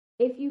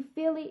If you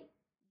feel it,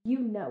 you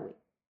know it.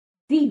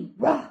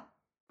 D-Raww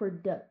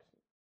Production.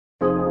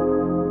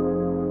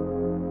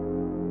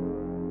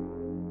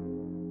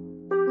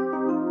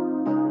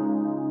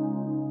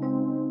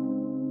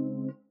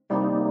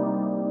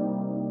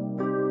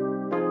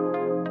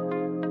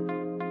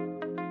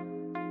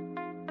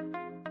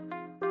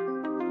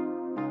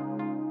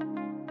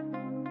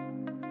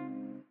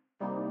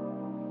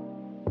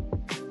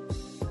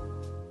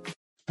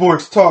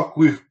 Sports Talk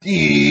with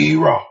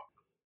D-Raww.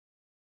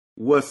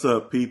 What's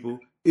up, people?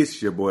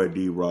 It's your boy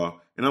D-Raww,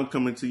 and I'm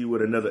coming to you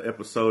with another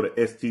episode of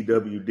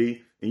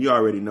STWD, and you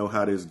already know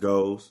how this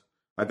goes.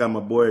 I got my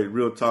boy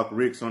Real Talk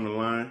Ricks on the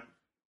line.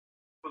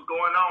 What's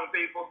going on,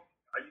 people?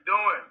 How you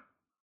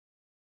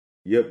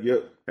doing?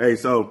 Yep. Hey,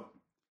 so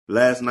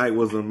last night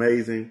was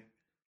amazing.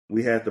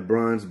 We had the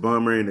Bronze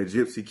Bomber and the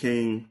Gypsy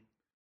King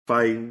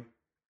fighting,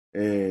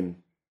 and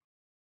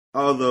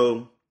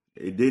although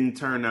it didn't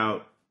turn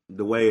out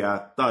the way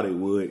I thought it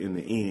would in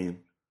the end,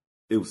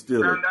 it was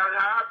still turned out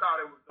how I thought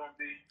it was gonna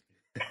be.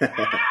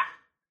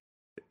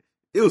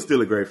 It was still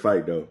a great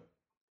fight, though.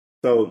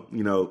 So,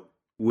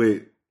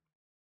 with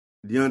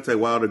Deontay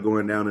Wilder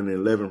going down in the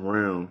 11th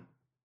round,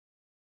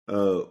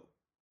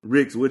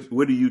 Ricks,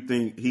 what do you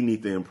think he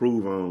needs to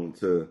improve on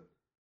to,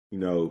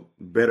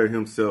 better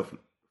himself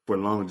for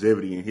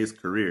longevity in his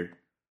career?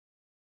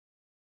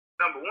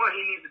 Number one,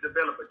 he needs to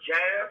develop a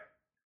jab.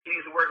 He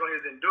needs to work on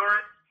his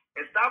endurance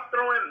and stop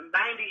throwing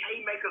 90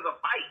 haymakers a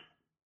fight.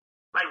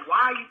 Like,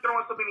 why are you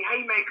throwing so many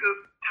haymakers,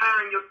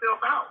 tiring yourself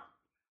out?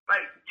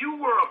 Like, you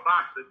were a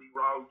boxer,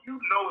 D-Raww. You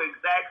know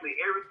exactly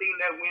everything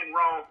that went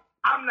wrong.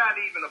 I'm not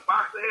even a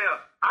boxer.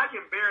 Hell, I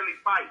can barely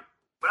fight.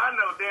 But I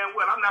know damn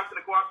well I'm not going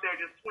to go out there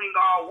and just swing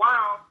all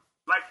wild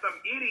like some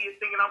idiot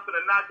thinking I'm going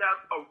to knock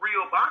out a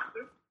real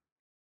boxer.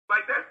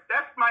 Like,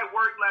 that's my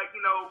work, like,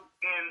 in,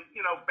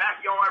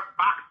 backyard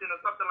boxing or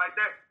something like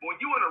that. When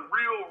you in a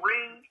real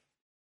ring,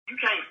 you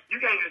can't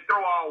just throw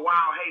all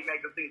wild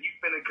haymakers and you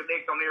finna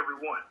connect on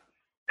everyone.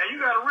 And you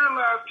got to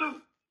realize,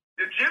 too,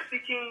 the Gypsy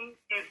King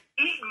is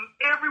eating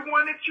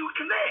everyone that you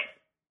connect.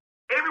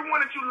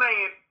 Everyone that you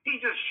land,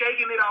 he's just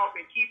shaking it off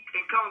and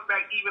comes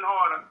back even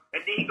harder.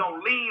 And then he's going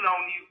to lean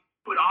on you,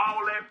 put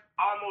all that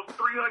almost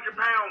 300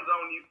 pounds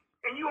on you.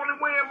 And you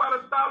only weigh about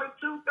a solid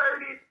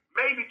 230,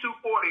 maybe 240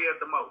 at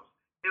the most.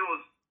 It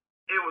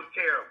was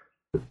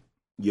terrible.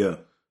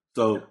 Yeah.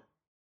 So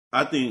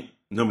I think,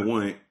 number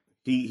one,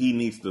 he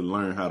needs to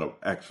learn how to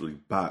actually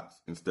box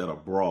instead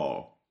of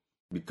brawl,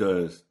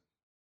 because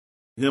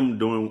him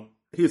doing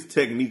his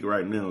technique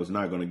right now is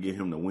not going to get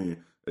him to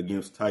win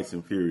against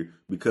Tyson Fury.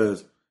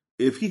 Because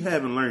if he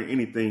haven't learned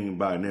anything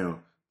by now,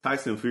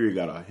 Tyson Fury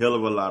got a hell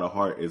of a lot of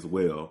heart as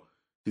well.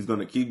 He's going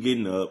to keep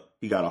getting up.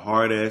 He got a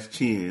hard ass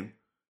chin,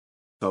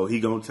 so he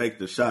going to take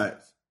the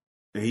shots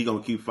and he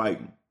going to keep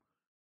fighting.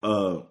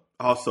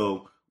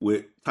 Also,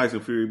 with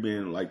Tyson Fury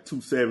being like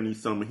 270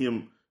 something,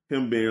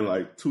 him being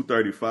like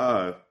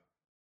 235,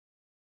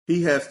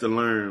 he has to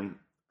learn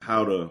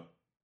how to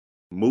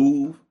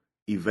move,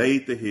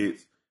 evade the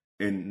hits,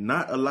 and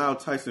not allow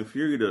Tyson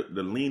Fury to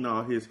lean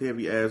all his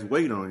heavy ass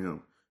weight on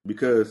him.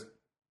 Because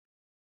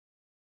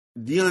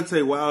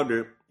Deontay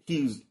Wilder,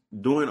 he's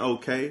doing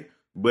okay,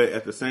 but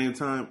at the same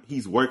time,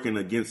 he's working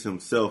against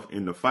himself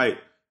in the fight.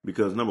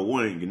 Because number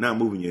one, you're not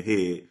moving your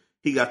head.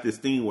 He got this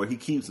thing where he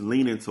keeps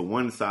leaning to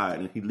one side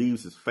and he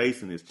leaves his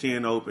face and his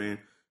chin open.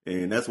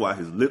 And that's why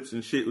his lips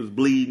and shit was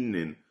bleeding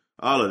and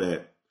all of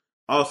that.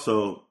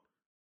 Also,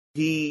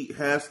 he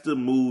has to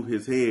move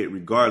his head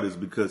regardless,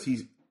 because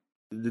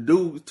the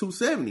dude's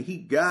 270. He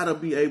gotta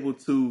be able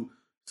to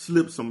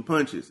slip some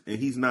punches, and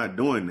he's not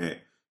doing that.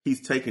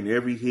 He's taking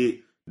every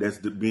hit that's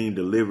being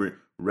delivered,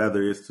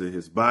 whether it's to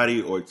his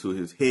body or to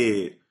his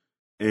head.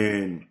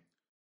 And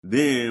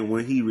then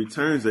when he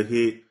returns a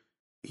hit,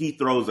 he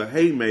throws a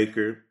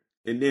haymaker.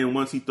 And then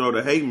once he throws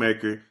the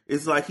haymaker,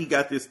 it's like he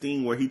got this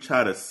thing where he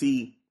try to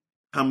see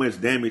how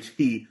much damage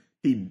he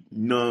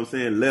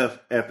left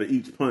after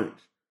each punch.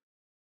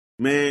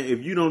 Man, if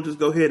you don't just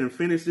go ahead and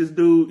finish this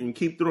dude and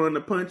keep throwing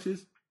the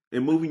punches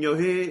and moving your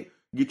head,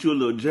 get you a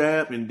little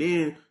jab, and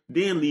then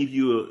leave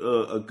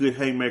you a good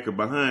haymaker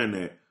behind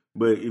that.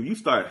 But if you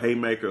start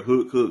haymaker,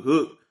 hook,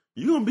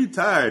 you're going to be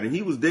tired. And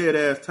he was dead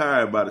ass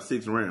tired by the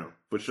 6th round,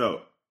 for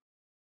sure.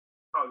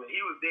 Oh,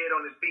 he was dead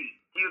on his feet.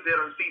 He was dead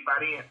on his feet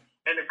by then.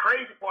 And the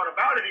crazy part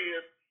about it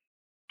is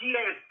he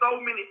had so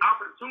many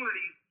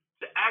opportunities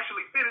to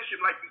actually finish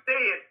him, like you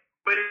said,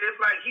 but it's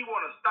like he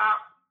want to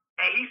stop,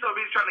 and he's so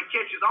busy trying to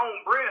catch his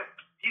own breath,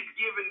 he's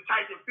giving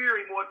Tyson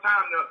Fury more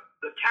time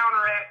to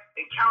counteract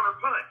and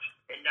counterpunch,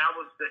 and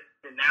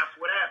that's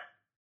what happened.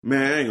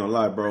 Man, I ain't gonna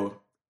lie, bro.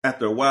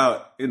 After a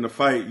while in the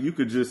fight, you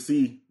could just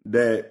see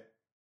that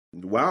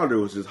Wilder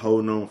was just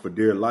holding on for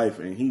dear life,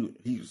 and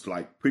he was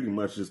like pretty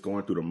much just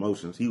going through the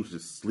motions. He was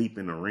just asleep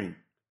in the ring.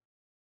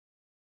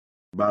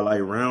 By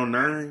like round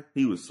 9,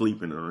 he was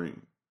asleep in the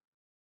ring.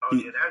 Oh,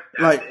 yeah,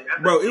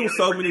 that's bro, it was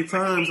so many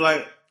times,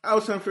 like, I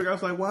was trying to figure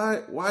out, I was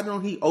like, why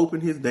don't he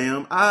open his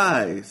damn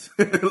eyes?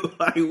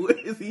 Like, what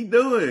is he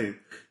doing?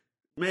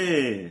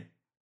 Man.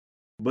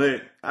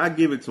 But I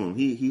give it to him.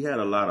 He had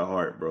a lot of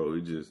heart, bro.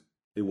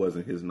 It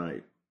wasn't his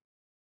night.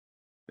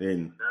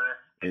 And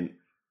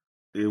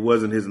it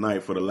wasn't his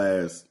night for the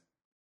last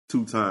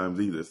 2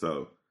 times either.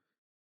 So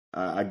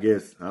I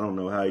guess I don't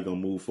know how he gonna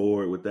move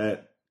forward with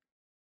that.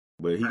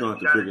 But he gonna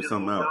have to figure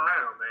something out.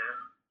 Around, man.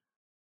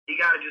 He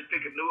gotta just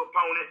pick a new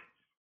opponent,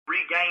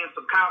 regain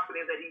some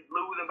confidence that he's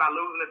losing by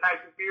losing to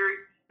Tyson Fury,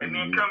 and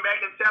then come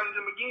back and challenge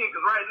him again.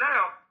 Because right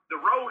now, the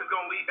road is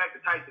going to lead back to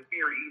Tyson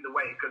Fury either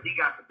way because he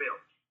got the belt.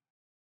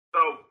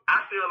 So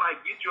I feel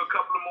like get you a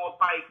couple of more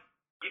fights,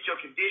 get your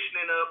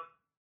conditioning up,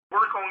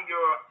 work on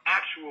your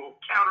actual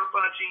counter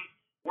punching,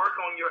 work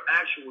on your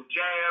actual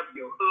jab,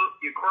 your hook,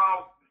 your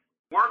cross,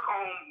 work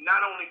on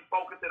not only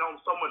focusing on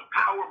so much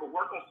power, but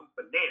work on some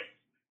finesse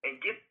and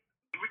get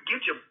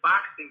your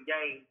boxing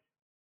game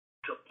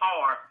to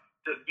par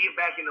to get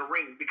back in the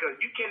ring because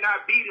you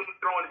cannot beat him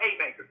throwing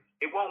haymakers.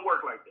 It won't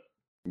work like that.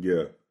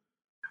 Yeah.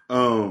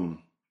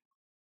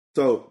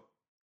 So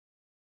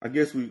I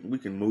guess we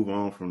can move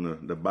on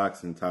from the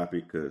boxing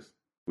topic because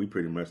we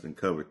pretty much done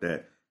covered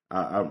that.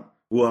 I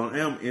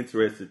am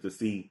interested to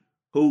see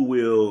who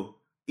will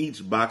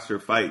each boxer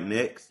fight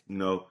next. You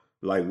know,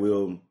 like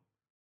will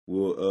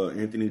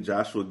Anthony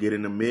Joshua get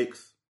in the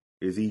mix?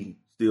 Is he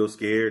still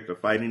scared to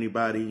fight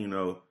anybody? You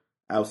know,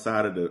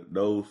 outside of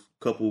those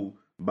couple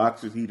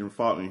boxers he done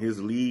fought in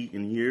his league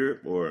in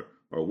Europe or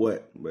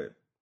what? But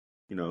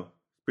you know,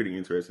 pretty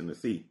interesting to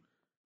see.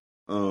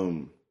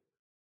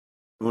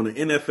 On the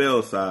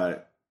NFL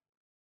side,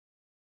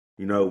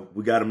 you know,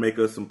 we got to make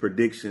us some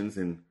predictions.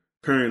 And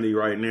currently,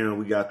 right now,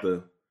 we got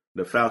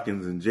the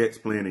Falcons and Jets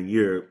playing in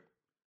Europe.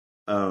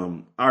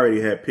 I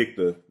already had picked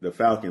the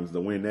Falcons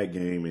to win that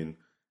game,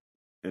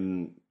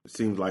 and it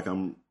seems like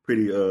I'm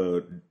pretty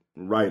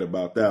right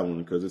about that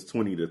one because it's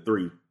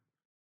 20-3.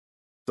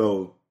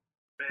 So,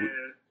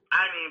 man,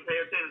 I didn't even pay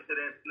attention to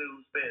that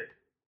snooze fest.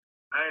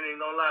 I ain't even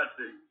gonna lie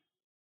to you.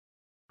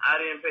 I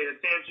didn't pay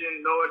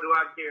attention, nor do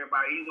I care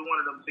about either one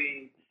of them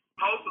teams.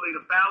 Hopefully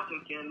the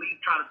Falcons can at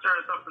least try to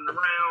turn something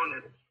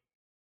around. And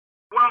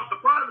what I'm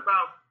surprised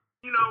about,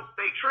 you know,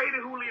 they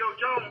traded Julio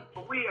Jones,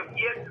 but we have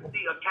yet to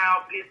see a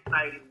Kyle Pitts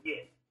sighting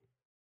yet.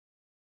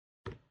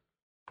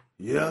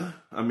 Yeah,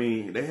 I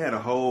mean, they had a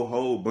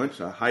whole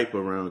bunch of hype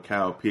around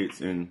Kyle Pitts,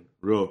 and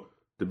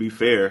to be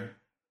fair,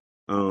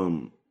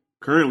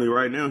 currently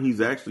right now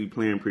he's actually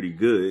playing pretty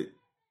good,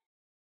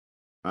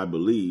 I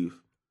believe.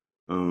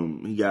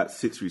 He got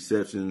 6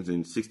 receptions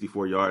and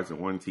 64 yards and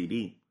 1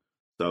 TD.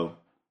 So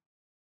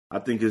I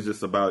think it's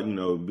just about, you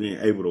know, being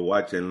able to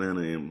watch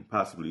Atlanta and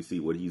possibly see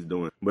what he's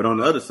doing. But on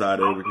the other side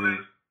of everything,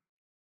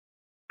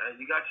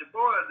 you got your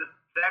boy,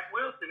 Zach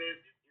Wilson. Is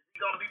he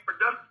going to be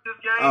productive this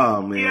game?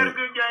 Oh man, he had a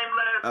good game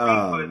last week.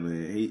 Oh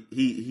man,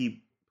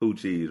 he poo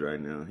cheese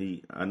right now.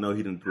 I know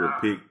he didn't throw a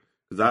pick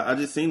because I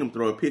just seen him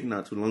throw a pick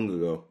not too long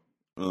ago.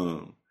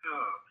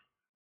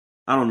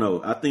 I don't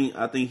know. I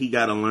think he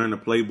got to learn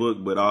the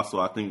playbook, but also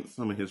I think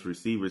some of his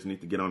receivers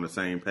need to get on the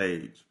same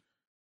page.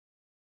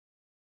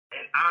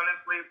 And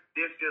honestly,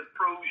 this just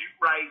proves you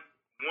right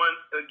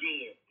once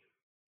again.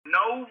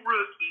 No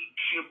rookie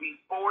should be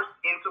forced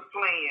into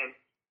playing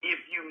if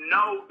you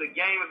know the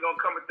game is going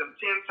to come at them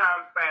 10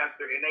 times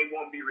faster and they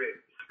won't be ready.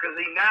 Because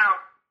now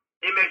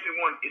it makes me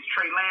wonder, is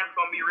Trey Lance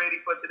going to be ready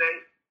for today?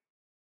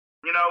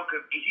 You know,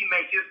 because if he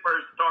makes his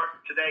first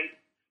start today,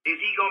 is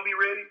he going to be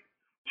ready?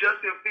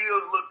 Justin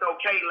Fields looked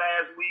okay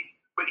last week,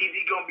 but is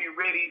he going to be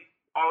ready?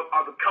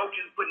 Are the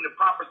coaches putting the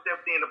proper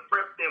steps in to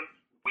prep them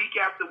week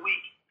after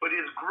week for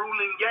this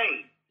grueling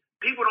game?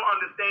 People don't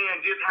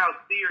understand just how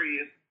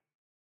serious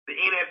the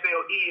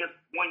NFL is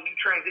when you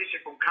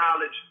transition from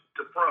college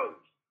to pros.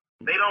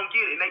 They don't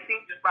get it. And they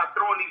think just by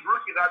throwing these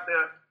rookies out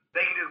there,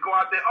 they can just go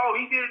out there, oh,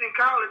 he did it in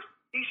college.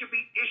 It should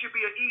be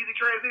an easy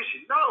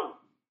transition. No.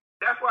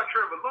 That's why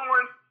Trevor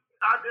Lawrence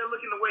out there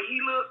looking the way he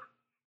looked.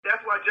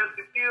 That's why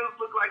Justin Fields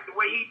looked like the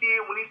way he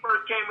did when he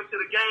first came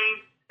into the game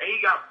and he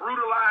got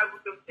brutalized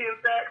with them 10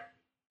 sacks.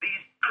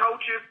 These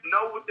coaches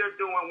know what they're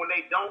doing when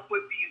they don't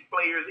put these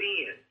players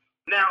in.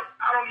 Now,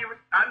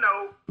 I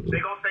know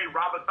they're going to say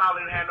Robert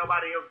Saleh didn't have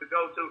nobody else to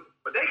go to,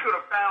 but they could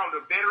have found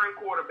a veteran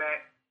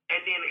quarterback and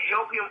then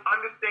help him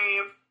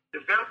understand,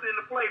 develop it in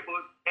the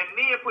playbook, and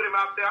then put him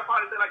out there. I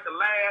probably say like the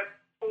last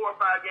 4 or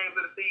 5 games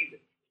of the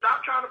season.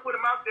 Stop trying to put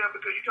him out there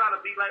because you're trying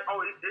to be like,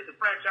 oh, this is a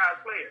franchise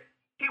player.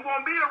 He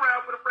won't be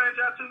around for the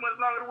franchise too much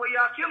longer the way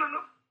y'all killing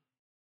him.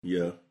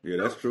 Yeah,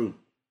 that's true.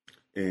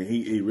 And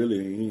he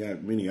really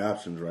got many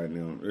options right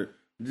now.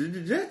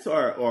 The Jets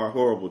are a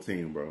horrible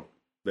team, bro.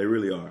 They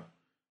really are.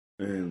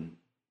 And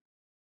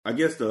I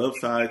guess the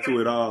upside to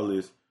it all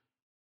is,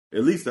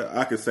 at least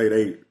I could say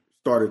they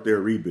started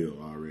their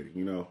rebuild already.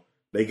 You know,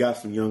 they got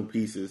some young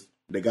pieces.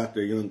 They got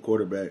their young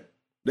quarterback.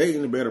 They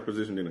in a better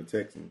position than the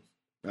Texans.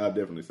 I'll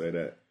definitely say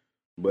that.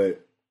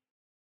 But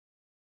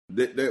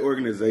that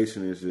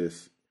organization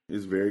is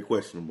very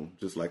questionable,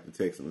 just like the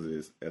Texans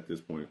is at this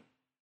point.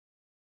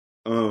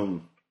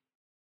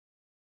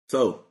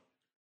 So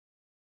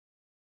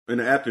in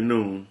the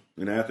afternoon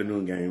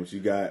games, you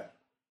got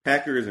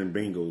Packers and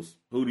Bengals.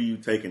 Who do you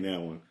take in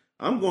that one?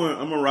 I'm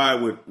gonna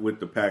ride with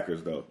the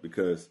Packers though,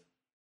 because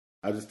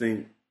I don't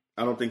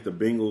think the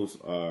Bengals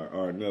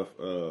are enough,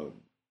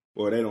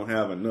 or they don't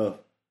have enough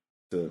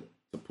to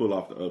pull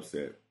off the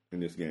upset in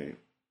this game.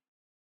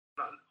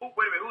 Wait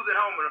a minute, who's at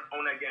home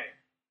on that game?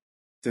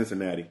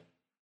 Cincinnati.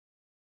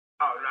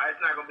 Oh no, it's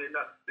not gonna be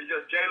enough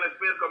because Jalen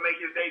Smith's gonna make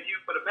his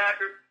debut for the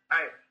Packers.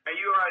 Hey, and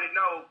you already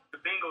know the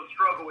Bengals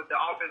struggle with the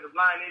offensive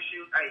line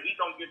issues. Hey, he's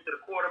gonna get to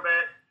the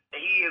quarterback,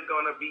 and he is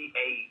gonna be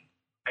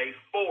a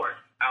force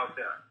out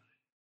there.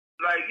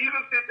 Like, you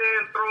can sit there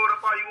and throw it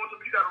up all you want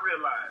to, but you gotta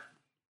realize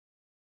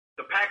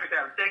the Packers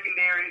have a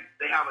secondary.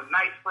 They have a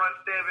nice front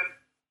seven.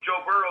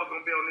 Joe Burrow's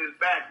gonna be on his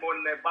back more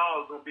than that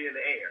ball is gonna be in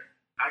the air.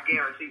 I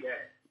guarantee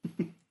that.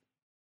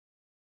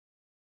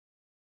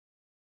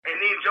 And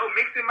then Joe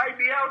Mixon might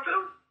be out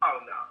too. Oh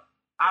no,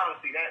 I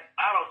don't see that.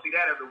 I don't see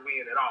that as a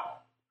win at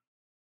all.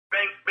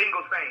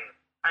 Bengals fans,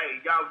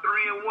 hey, y'all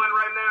 3-1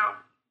 right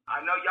now.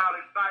 I know y'all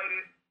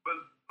excited, but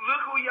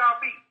look who y'all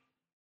beat.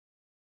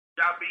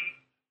 Y'all beat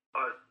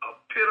a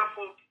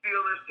pitiful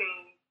Steelers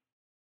team.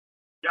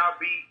 Y'all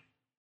beat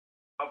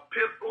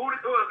who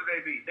else did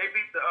they beat? They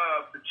beat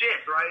the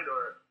Jets, right?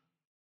 Or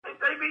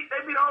they beat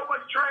a whole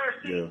bunch of trash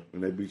teams. Yeah,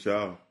 and they beat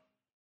y'all.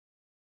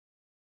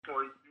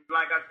 Or,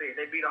 like I said,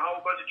 they beat a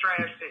whole bunch of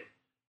trash teams.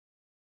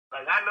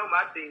 Like, I know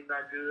my team's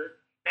not good.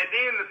 And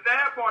then the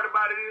sad part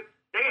about it is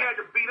they had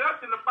to beat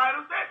us in the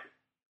final seconds.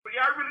 But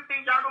y'all really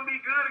think y'all gonna be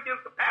good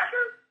against the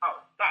Packers?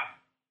 Oh, stop.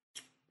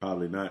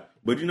 Probably not.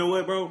 But you know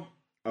what, bro?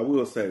 I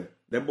will say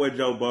that boy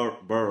Joe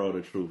Burrow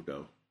the truth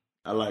though.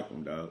 I like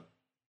him, dog.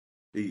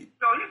 He's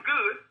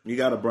good. He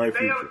got a bright if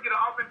they future. ever get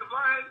an offensive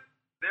line,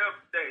 they'll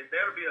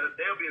be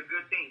a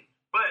good team.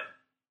 But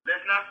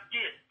let's not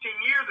forget, 10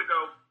 years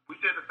ago, we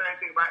said the same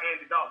thing about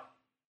Andy Dalton.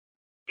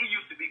 He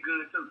used to be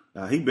good too.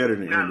 He better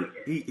than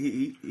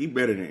Andy. He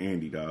better than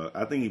Andy, dog.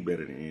 I think he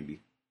better than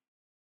Andy.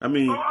 I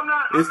mean,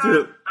 it's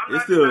still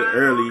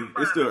early.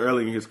 It's still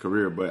early in his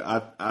career, but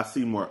I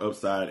see more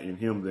upside in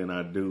him than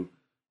I do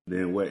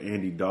than what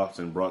Andy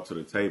Dalton brought to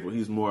the table.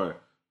 He's more,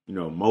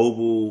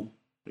 mobile.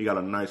 He got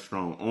a nice,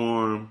 strong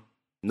arm.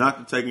 Not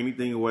to take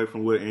anything away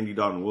from what Andy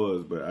Dalton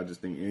was, but I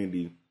just think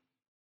Andy,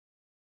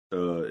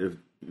 if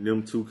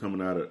them two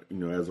coming out of,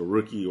 as a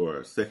rookie or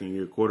a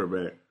second-year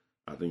quarterback,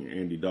 I think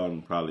Andy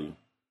Dalton probably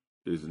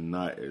is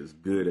not as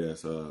good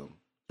as Joe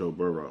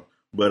Burrow.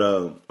 But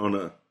on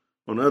the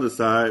other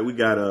side, we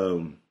got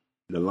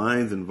the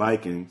Lions and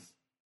Vikings.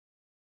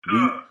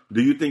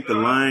 Do you think the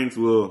Lions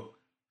will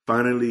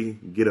finally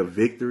get a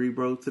victory,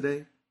 bro,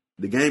 today?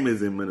 The game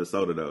is in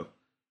Minnesota, though.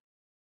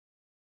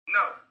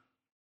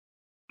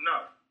 No.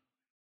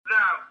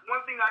 Now,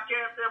 one thing I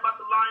can say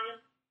about the Lions,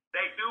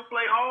 they do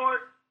play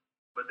hard,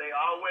 but they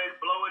always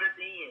blow it at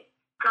the end.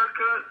 Kirk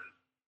Cousins,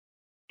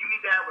 you need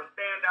to have a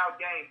standout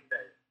game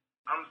today.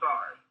 I'm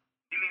sorry.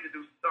 You need to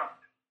do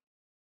something.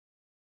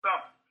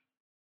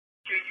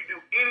 Can you do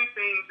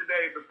anything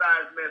today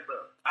besides mess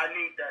up? I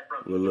need that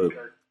from you. Well,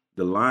 look,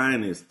 the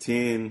line is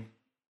 10.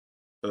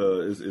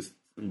 It's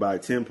by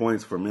 10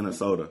 points for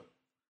Minnesota.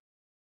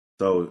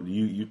 So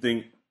you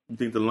think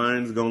the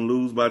Lions gonna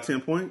lose by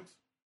 10 points?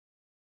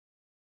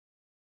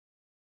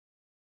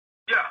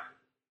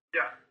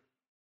 Yeah.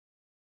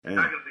 Damn.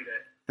 I can see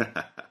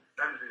that.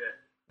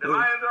 The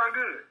Lions aren't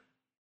good.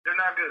 They're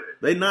not good.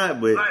 They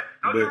not, but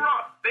don't get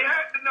wrong. They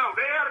had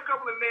a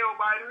couple of nail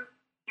biters.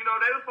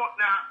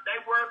 They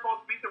were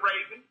supposed to beat the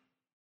Ravens,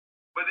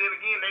 but then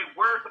again, they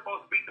were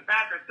supposed to beat the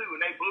Packers too, and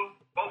they blew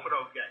both of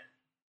those games.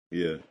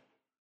 Yeah.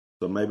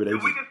 So maybe we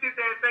can sit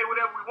there and say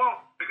whatever we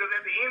want, because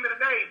at the end of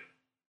the day,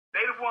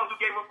 they the ones who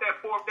gave up that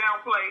fourth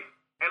down play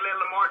and let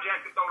Lamar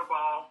Jackson throw the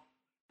ball.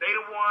 They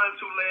the ones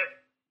who let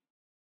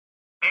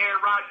Aaron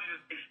Rodgers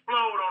just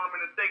explode on them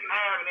in the second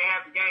half, and they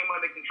have the game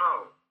under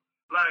control.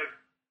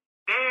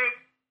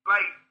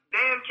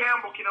 Dan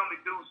Campbell can only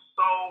do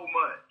so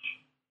much.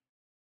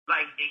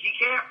 He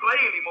can't play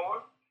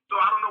anymore, so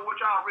I don't know what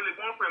y'all really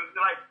want from him.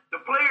 The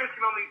players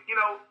can only,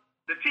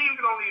 the team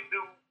can only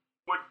do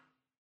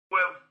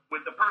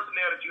with the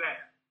personnel that you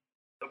have.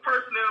 The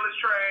personnel is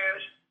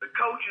trash. The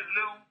coach is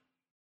new.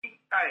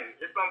 Hey,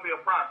 it's going to be a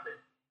process.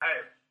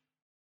 Hey,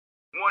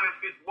 1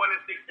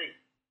 and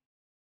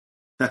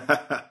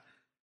 16.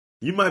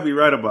 You might be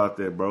right about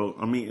that, bro.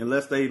 I mean,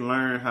 unless they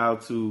learn how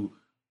to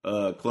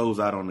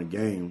close out on the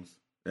games,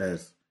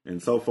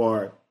 and so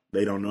far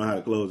they don't know how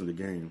to close the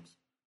games.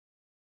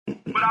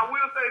 But I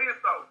will say this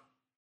though,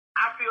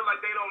 I feel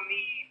like they don't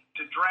need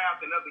to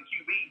draft another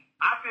QB.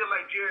 I feel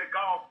like Jared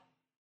Goff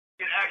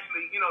can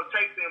actually,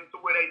 take them to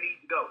where they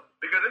need to go,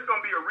 because it's going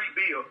to be a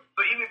rebuild.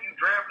 So even if you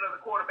draft another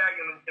quarterback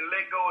and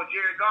let go of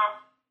Jared Goff,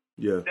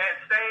 that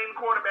same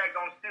quarterback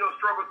going to still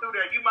struggle through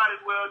there. You might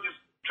as well just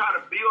try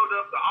to build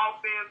up the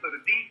offense or the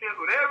defense,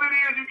 whatever it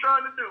is you're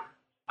trying to do.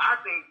 I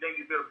think they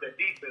need to build up that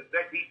defense.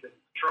 That defense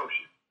is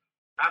atrocious.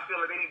 I feel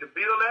like they need to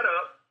build that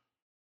up,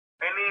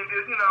 and then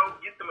just,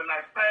 get them a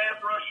nice pass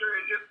rusher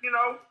and just,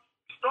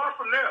 start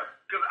from there.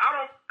 Because I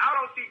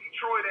don't see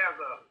Detroit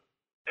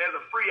as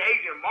a free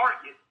agent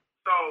market,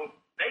 so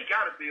they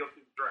got to build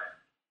through the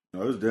draft.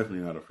 No, it's definitely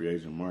not a free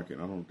agent market.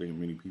 I don't think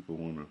many people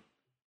want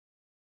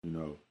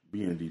to,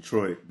 be in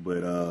Detroit.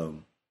 But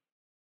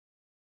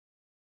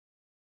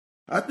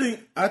I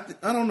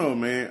don't know,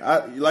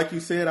 man. Like you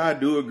said, I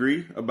do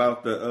agree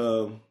about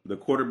the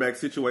quarterback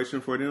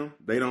situation for them.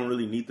 They don't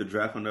really need to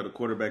draft another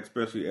quarterback,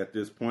 especially at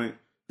this point,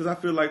 because I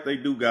feel like they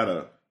do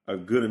got a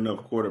good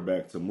enough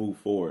quarterback to move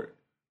forward,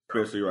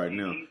 especially right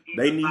now.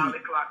 They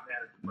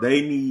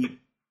need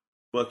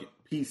fucking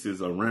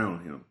pieces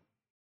around him.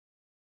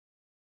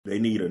 They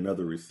need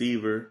another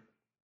receiver.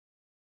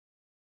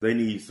 They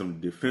need some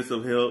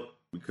defensive help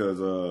because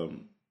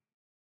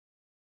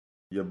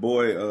your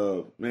boy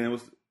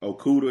what's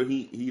Okuda,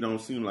 he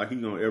don't seem like he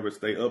gonna ever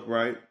stay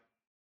upright.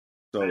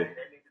 So they need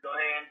to go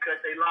ahead and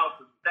cut their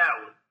losses.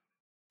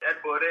 That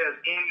boy there's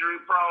injury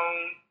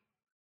prone.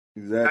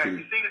 Exactly.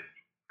 You see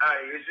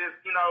it's just,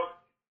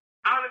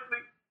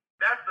 honestly,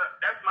 that's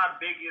my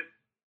biggest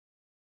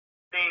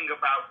thing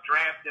about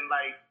drafting,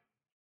 like,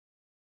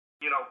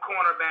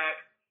 cornerback,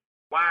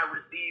 wide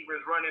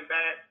receivers, running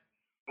back.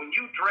 When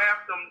you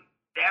draft them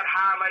that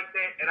high like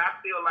that, and I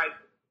feel like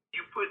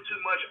you put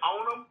too much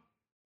on them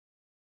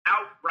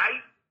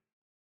outright,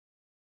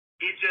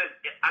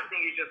 I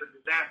think it's just a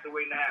disaster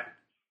waiting to happen.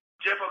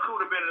 Jeff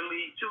Okuda been in the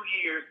league 2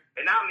 years,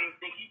 and I don't even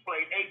think he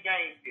played 8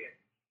 games yet.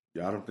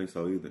 Yeah, I don't think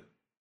so either.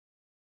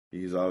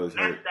 He's always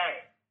hurt. That's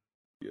sad.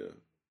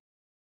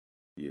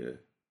 Yeah.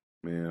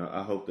 Man,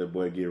 I hope that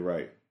boy get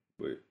right,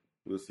 but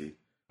we'll see.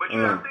 But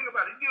you gotta think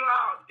about it. Do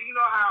you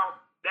know how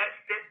that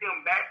set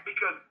them back?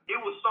 Because there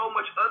was so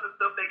much other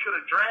stuff they could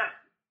have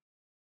drafted.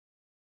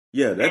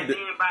 Yeah, and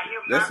then by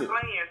him not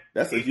playing,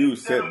 that's a huge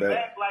setback.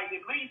 Back like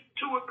at least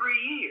 2 or 3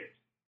 years.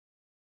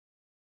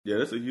 Yeah,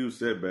 that's a huge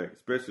setback,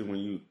 especially when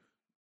you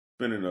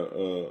spending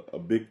a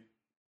big,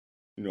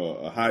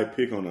 a high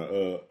pick on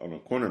a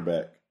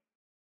cornerback.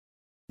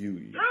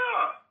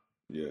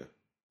 Yeah.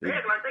 They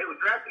act like they were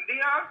drafting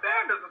Deion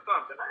Sanders or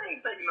something. I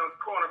ain't taking no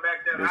cornerback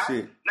that high.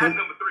 Shit. Not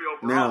number 3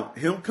 overall. Now,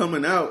 him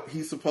coming out,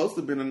 he's supposed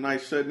to have been a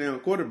nice shutdown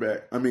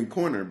cornerback, but Bro,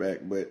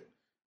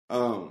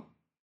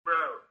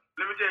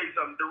 let me tell you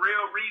something.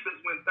 Darrell Reeves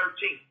went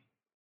 13th.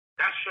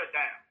 That's shut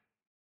down.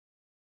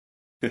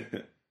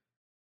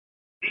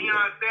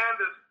 Deion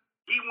Sanders,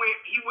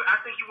 I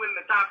think he went in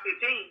the top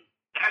 15.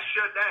 That's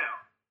shut down.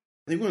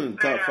 He went in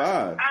the top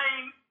 5.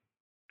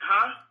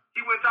 He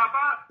went top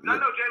 5? Yeah.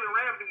 I know Jalen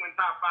Ramsey went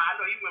top 5. I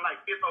know he went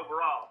like 5th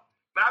overall.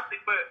 But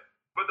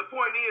the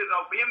point is,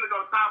 though, for him to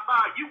go top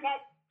 5, you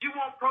want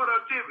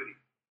productivity,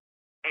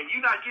 and you're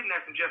not getting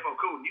that from Jeff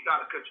Okuda. You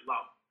got to cut your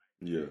loss.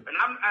 Yeah.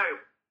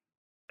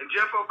 And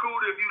Jeff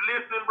Okuda, if you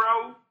listen,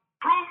 bro,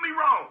 prove me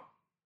wrong.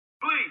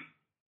 Please,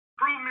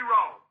 prove me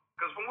wrong.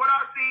 Because from what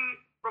I've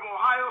seen from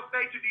Ohio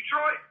State to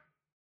Detroit,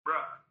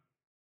 bro,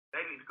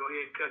 they need to go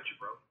ahead and cut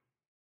you, bro.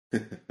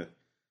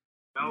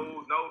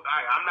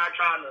 I'm not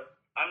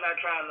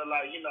trying to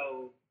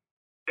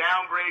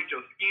downgrade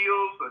your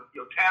skills or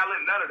your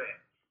talent, none of that.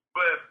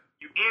 But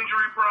you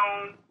injury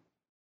prone,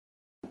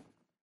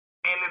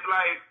 and it's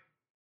like,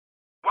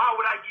 why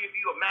would I give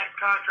you a max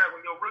contract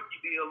when your rookie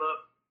deal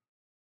up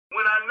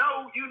when I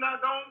know you're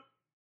not going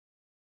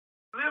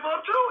to live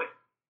up to it?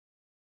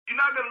 You're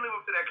not going to live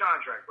up to that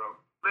contract, bro.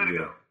 Let it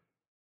go.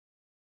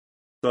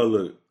 So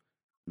look,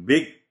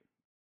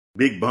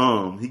 Big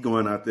Bomb, he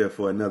going out there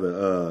for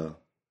another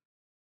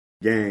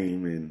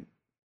game, and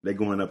they're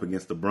going up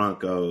against the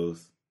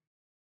Broncos.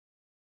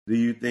 Do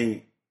you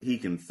think he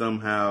can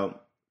somehow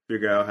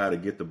figure out how to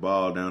get the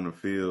ball down the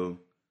field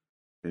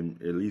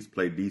and at least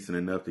play decent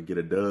enough to get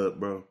a dub,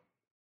 bro?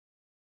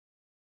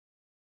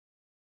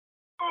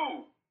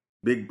 Who?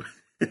 Big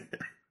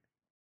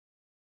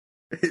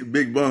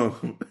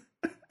Bomb.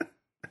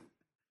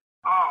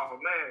 Oh,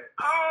 man.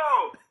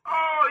 Oh,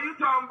 you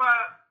talking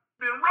about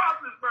Ben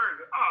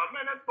Roethlisberger. Oh,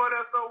 man, that boy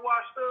that's so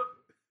washed up.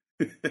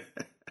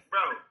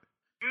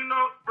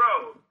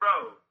 Bro,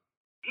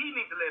 he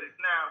need to let it.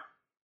 Now,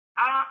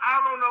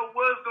 I don't know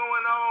what's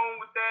going on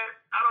with that.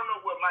 I don't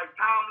know what Mike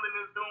Tomlin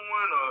is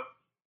doing or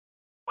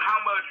how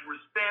much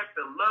respect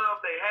or love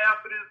they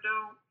have for this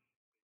dude.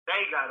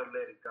 They got to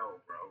let it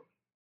go, bro.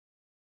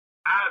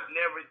 I've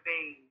never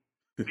seen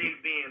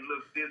Big Ben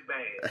look this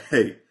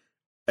bad.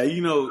 Hey,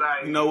 you know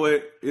what?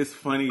 It's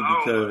funny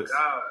because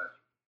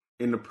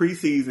in the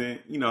preseason,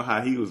 you know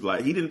how he was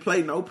like, he didn't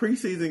play no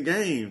preseason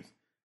games.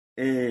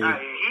 And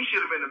he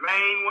should have been the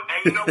main one.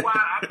 And you know why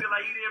I feel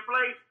like he didn't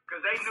play?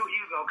 Because they knew he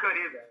was going to cut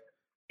his ass.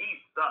 He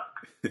sucked.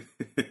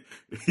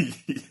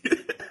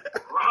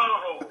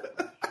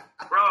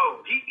 Bro,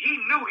 he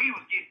knew he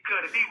was getting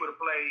cut if he would have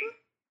played.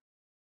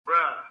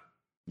 Bruh.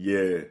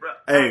 Yeah. Bruh.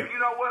 Hey, you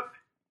know what?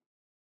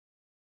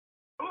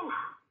 Ooh.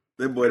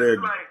 That boy there,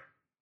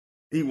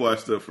 he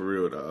washed up for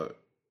real, dog.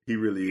 He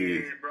really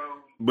is.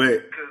 Bro.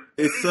 But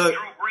it sucked.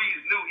 Drew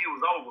Brees knew he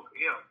was over for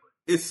him.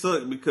 It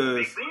sucked because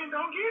Big Ben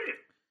don't get it.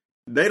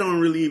 They don't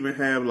really even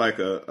have like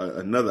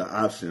another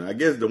option. I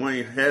guess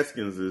Dwayne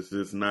Haskins is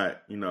just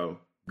not,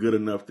 good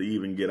enough to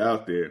even get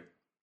out there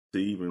to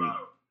even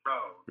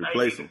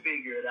replace him. They need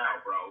to figure it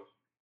out, bro.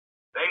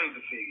 They need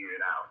to figure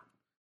it out.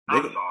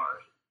 I'm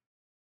sorry.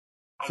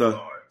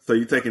 So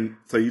you taking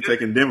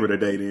Denver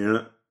today then?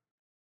 Huh?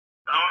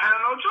 I don't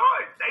have no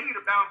choice. They need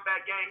a bounce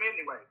back game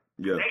anyway.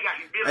 Yeah. They got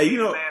Hey,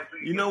 last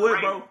week. you know what,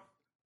 bro?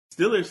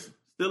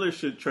 Steelers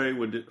should trade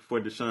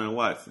for Deshaun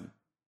Watson.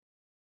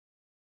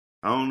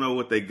 I don't know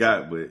what they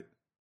got, but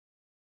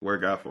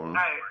work out for him.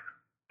 Hey,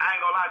 I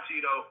ain't gonna lie to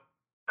you though.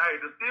 Hey,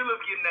 the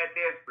Steelers getting that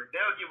desperate.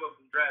 They'll give up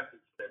some draft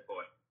picks for that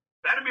boy.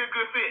 That'd be a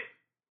good fit.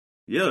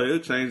 Yeah, it'll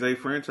change their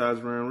franchise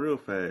around real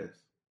fast.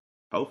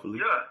 Hopefully.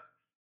 Yeah.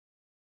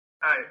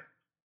 Hey,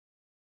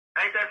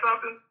 ain't that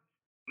something?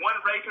 One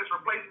rapist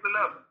replaces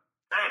another.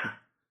 Damn.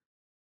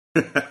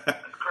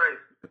 That's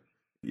crazy.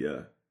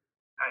 Yeah.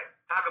 Hey,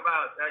 talk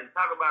about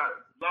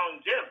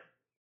longevity.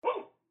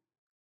 Woo.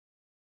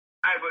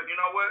 Hey, but you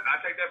know what? I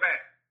take that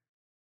back.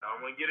 I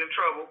don't want to get in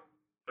trouble.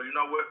 So you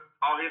know what?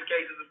 All his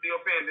cases are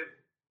still pending.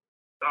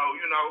 So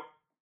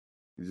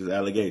It's just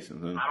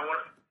allegations, huh? I don't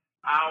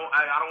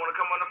want to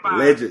come on the fire.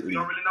 Allegedly. We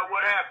don't really know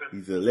what happened.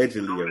 He's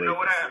allegedly we don't really a know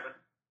what rapist. happened.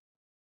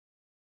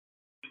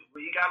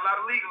 But he got a lot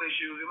of legal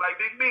issues. He's like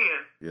Big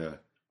Ben. Yeah.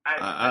 Hey,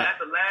 that's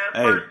the last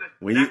person.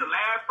 That's the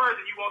last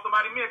person you want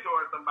somebody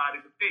mentoring somebody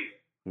to see.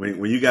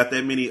 When you got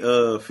that many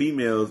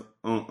females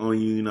on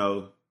you,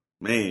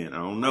 man, I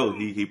don't know.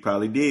 He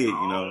probably did, I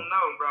don't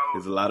know, bro.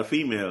 There's a lot of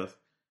females.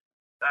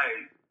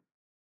 Hey,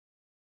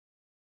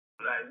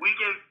 like we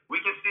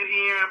can sit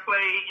here and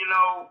play,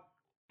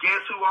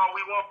 guess who all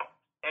we want,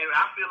 and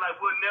I feel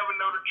like we'll never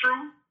know the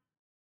truth.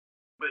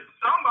 But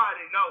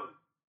somebody knows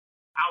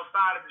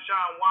outside of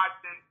Deshaun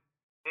Watson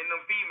and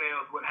them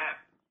females what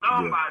happened.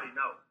 Somebody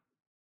knows.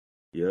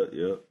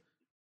 Yep.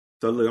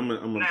 So look, I'm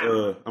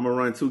gonna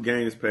run two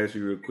games past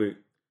you real quick.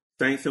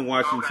 Saints in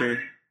Washington,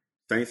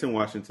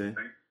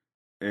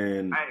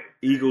 and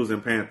Eagles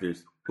and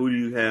Panthers. Who do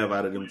you have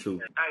out of them two?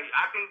 Hey,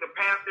 I think the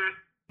Panthers.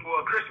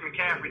 Well, Christian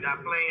McCaffrey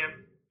not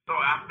playing, so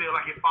I feel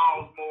like it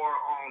falls more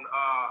on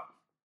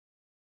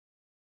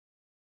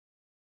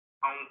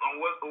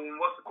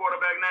what's the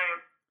quarterback name?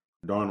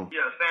 Darnold.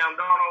 Yeah, Sam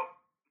Darnold.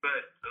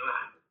 But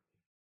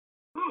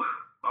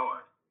boy,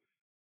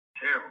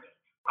 terrible.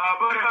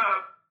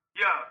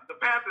 The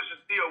Panthers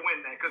should still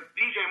win that because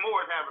DJ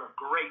Moore is having a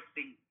great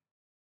season.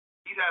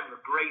 He's having a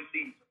great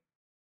season.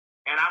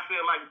 And I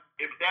feel like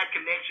if that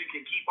connection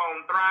can keep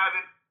on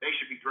thriving, they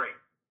should be great.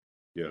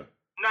 Yeah.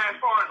 Now, as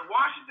far as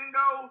Washington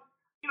goes,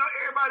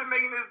 everybody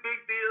making this big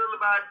deal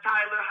about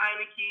Tyler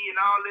Heineke and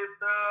all this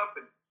stuff.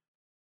 And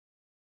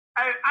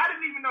I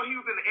didn't even know he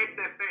was in the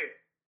XFL.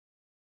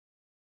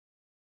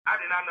 I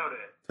did not know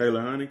that.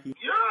 Taylor Heineke?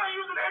 Yeah, he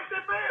was in the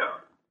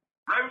XFL.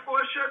 Right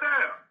before it shut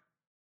down.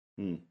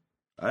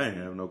 I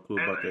didn't have no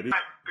clue about that either.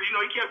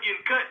 He kept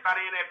getting cut by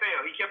the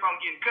NFL. He kept on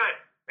getting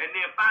cut. And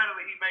then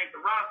finally he made the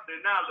roster.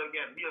 And now look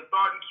at him. He's a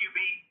starting QB.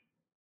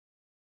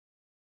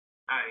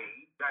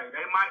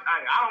 They might.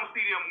 I don't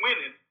see them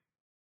winning.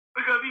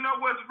 Because you know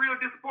what's real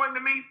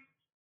disappointing to me?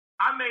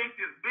 I made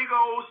this big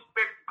old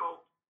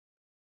spectacle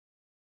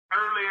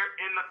earlier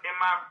in my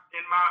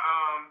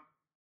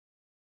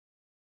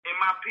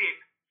pick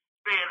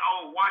saying,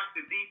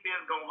 Washington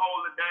defense gonna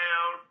hold it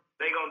down.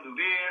 They gonna do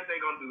this. They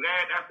gonna do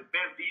that. That's the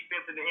best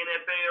defense in the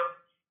NFL.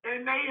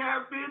 And they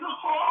have been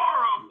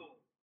horrible.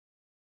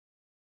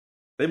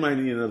 They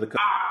might need another coach.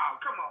 Oh,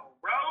 come on,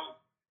 bro.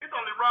 It's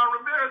only Ron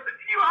Rivera.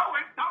 You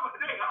always talk about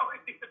they always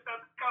need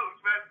another coach,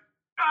 man.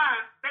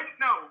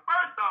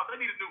 First off, they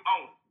need a new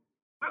owner.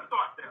 Let's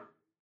start there.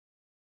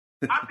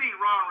 I think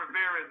Ron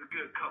Rivera is a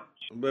good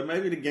coach. But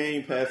maybe the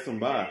game passed them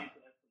by.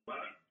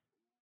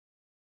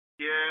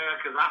 Yeah,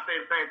 because I say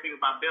the same thing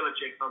about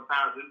Belichick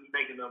sometimes. He's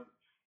making them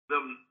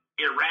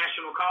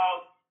irrational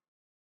calls.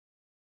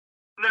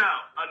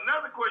 Now,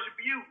 another question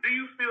for you. Do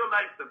you feel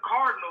like the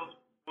Cardinals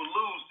will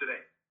lose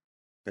today?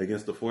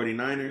 Against the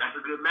 49ers? That's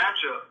a good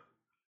matchup.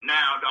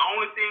 Now, the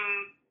only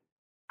thing,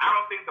 I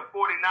don't think the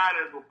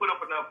 49ers will put up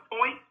enough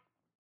points,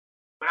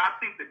 but I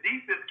think the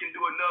defense can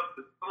do enough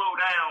to slow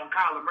down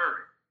Kyler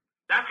Murray.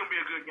 That's going to be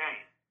a good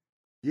game.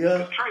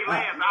 Yeah. Trey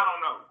Lance, I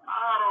don't know.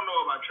 I don't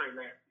know about Trey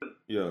Lance.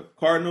 Yeah.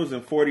 Cardinals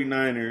and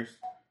 49ers,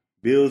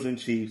 Bills and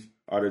Chiefs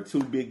are the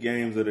two big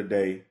games of the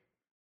day.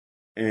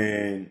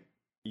 And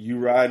you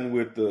riding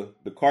with the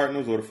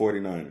Cardinals or the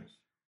 49ers?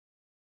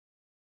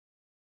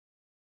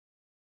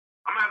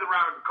 I'm going to have to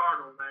ride with the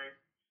Cardinals, man.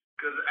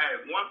 Because,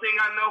 one thing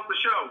I know for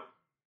sure,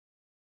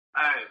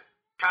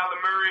 Kyler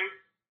Murray,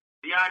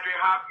 DeAndre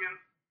Hopkins,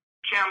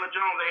 Chandler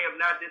Jones, they have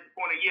not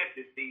disappointed yet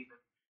this season.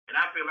 And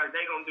I feel like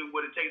they're going to do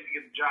what it takes to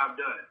get the job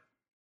done.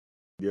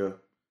 Yeah.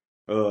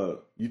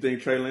 You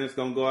think Trey Lance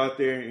going to go out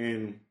there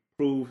and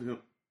prove him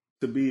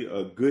to be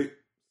a good,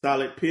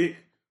 solid pick?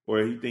 Or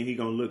you think he's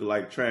going to look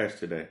like trash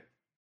today?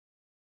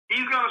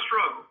 He's going to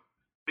struggle.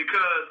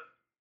 Because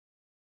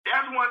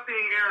that's one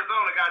thing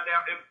Arizona got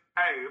down.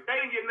 If they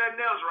didn't get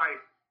nothing else right,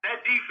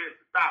 that defense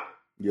is solid.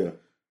 Yeah.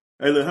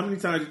 Hey, look, how many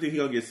times do you think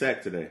he's going to get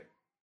sacked today?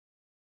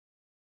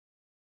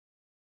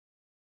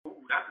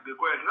 Ooh, that's a good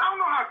question. I don't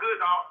know how good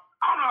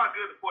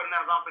the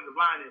 49ers offensive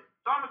line is.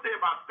 So I'm going to say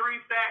about 3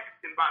 sacks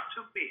and about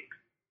 2 picks.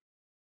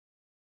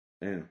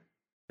 Damn.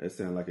 That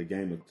sounds like a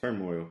game of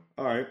turmoil.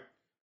 All right.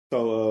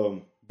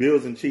 So,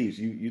 Bills and Chiefs.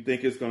 You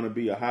think it's going to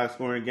be a high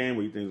scoring game,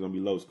 or you think it's going to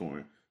be low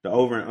scoring? The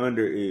over and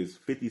under is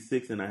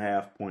 56.5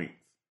 points.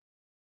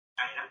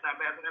 Hey, that's not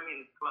bad. I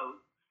mean, it's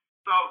close.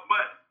 So,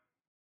 but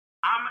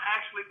I'm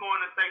actually going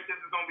to say this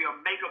is going to be a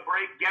make or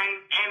break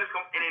game, and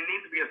it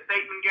needs to be a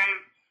statement game.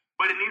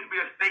 But it needs to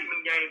be a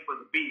statement game for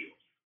the Bills.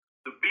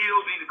 The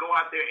Bills need to go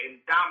out there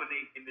and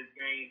dominate in this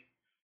game.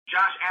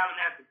 Josh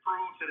Allen has to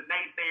prove to the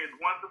naysayers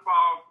once and for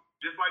all,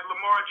 just like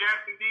Lamar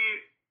Jackson did,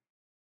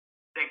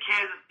 that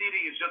Kansas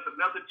City is just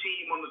another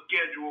team on the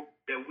schedule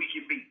that we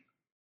can beat.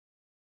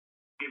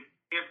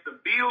 If the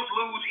Bills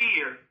lose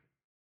here,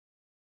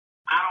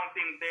 I don't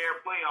think their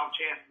playoff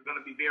chances are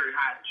going to be very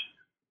high this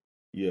year.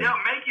 Yeah.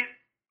 They'll make it,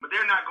 but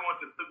they're not going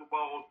to the Super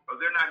Bowl, or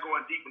they're not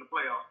going deep in the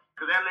playoffs.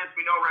 Because that lets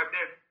me know right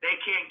there, they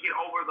can't get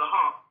over the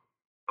hump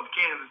of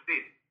Kansas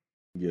City.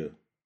 Yeah,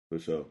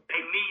 for sure.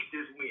 They need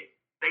this win.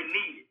 They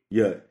need it.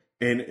 Yeah,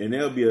 and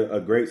that'll be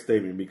a great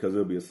statement because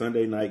it'll be a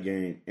Sunday night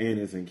game and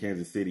it's in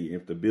Kansas City.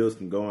 If the Bills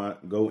can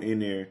go in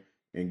there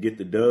and get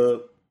the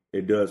dub,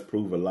 it does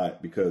prove a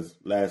lot because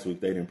last week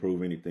they didn't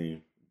prove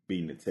anything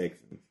beating the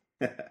Texans.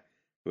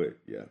 But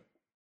yeah.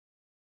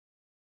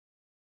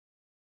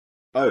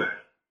 Oh,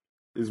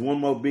 there's one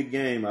more big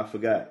game I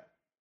forgot.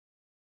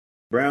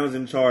 Browns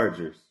and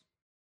Chargers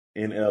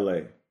in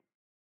LA.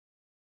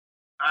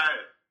 All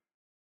right.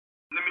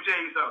 Let me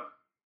tell you something.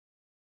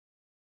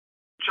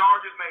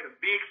 Chargers made a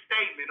big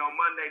statement on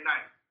Monday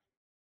night.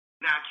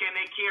 Now, can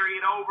they carry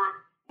it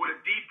over with a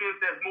defense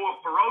that's more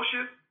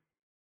ferocious?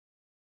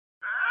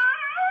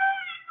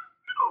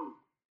 No.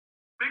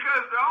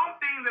 Because the only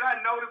thing that I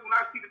notice when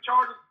I see the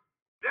Chargers,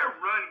 their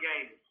run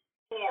game is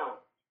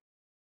horrible.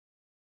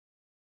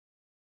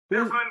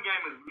 Their run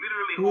game is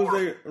literally horrible.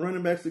 Who's their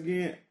running backs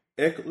again?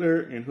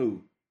 Eckler and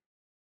who?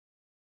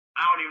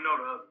 I don't even know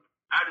the others.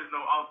 I just know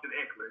Austin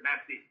Eckler, and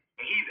that's it.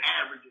 And he's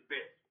average at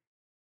best.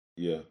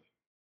 Yeah.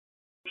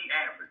 He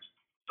average.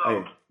 So hey,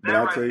 but that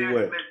I'll right tell you there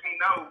what. lets me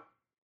know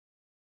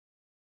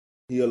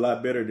He a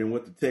lot better than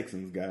what the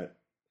Texans got.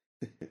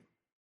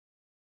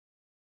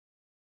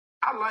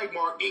 I like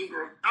Mark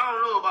Ingram. I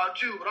don't know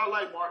about you, but I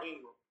like Mark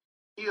Ingram.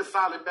 He a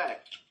solid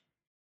back.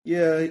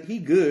 Yeah, he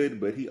good,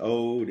 but he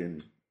old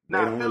and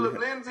now Philip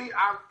Lindsay,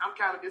 I'm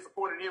kind of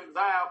disappointed in him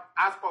because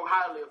I spoke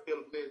highly of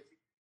Philip Lindsay.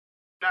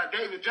 Now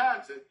David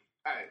Johnson,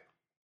 hey,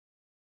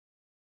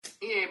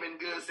 he ain't been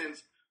good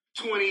since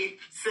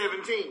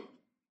 2017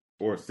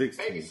 or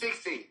 16, maybe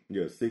 16.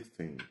 Yeah,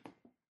 16.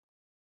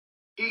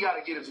 He got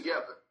to get it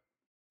together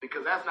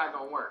because that's not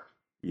gonna work.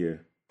 Yeah.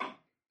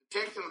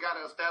 Texans got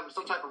to establish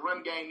some type of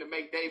run game to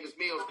make Davis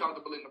Mills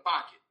comfortable in the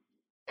pocket.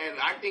 And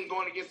I think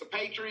going against the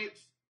Patriots,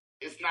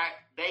 it's not,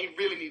 they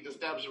really need to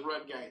establish a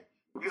run game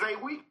because they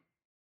weak.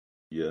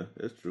 Yeah,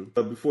 that's true.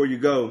 But before you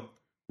go,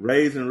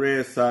 Rays and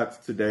Red Sox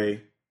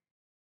today.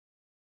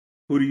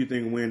 Who do you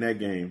think win that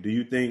game? Do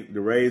you think the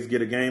Rays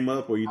get a game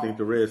up or you think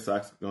the Red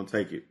Sox are going to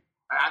take it?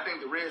 I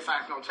think the Red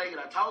Sox going to take it.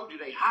 I told you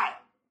they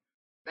hot.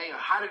 They are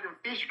hotter than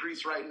fish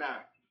grease right now.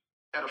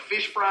 At a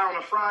fish fry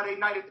on a Friday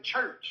night at the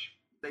church.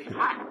 They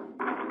hot.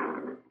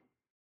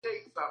 Tell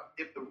you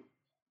something.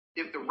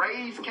 If the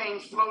Rays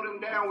can't slow them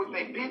down with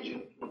their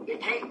pitching,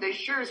 they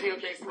sure as hell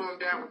can't slow them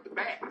down with the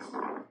bats.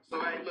 So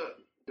hey, look,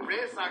 the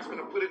Red Sox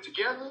gonna put it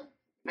together.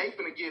 They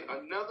gonna get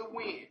another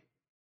win.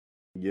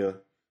 Yeah.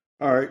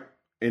 All right.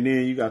 And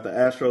then you got the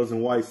Astros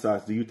and White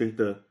Sox. Do you think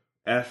the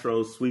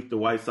Astros sweep the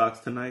White Sox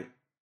tonight?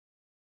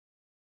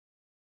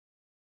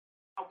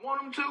 I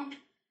want them to,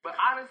 but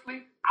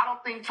honestly, I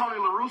don't think Tony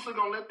La Russa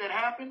gonna let that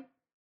happen.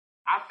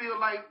 I feel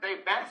like they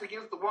backs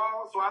against the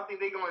wall, so I think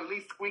they're gonna at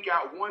least squeak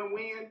out one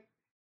win.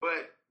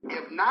 But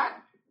if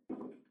not,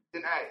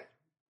 then hey,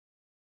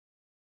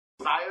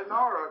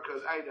 sayonara,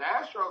 because hey, the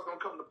Astros gonna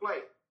come to play.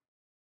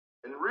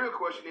 And the real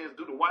question is,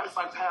 do the White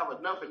Sox have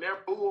enough in their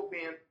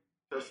bullpen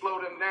to slow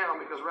them down?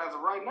 Because as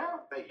of right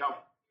now, they don't.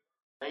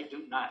 They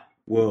do not.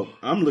 Well,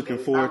 I'm looking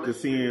forward to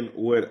seeing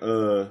what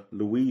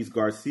Luis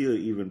Garcia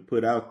even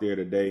put out there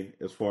today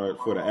as far as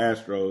for the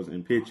Astros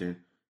and pitching.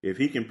 If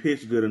he can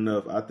pitch good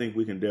enough, I think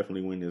we can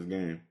definitely win this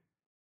game.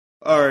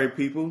 All right,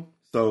 people.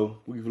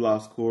 So we've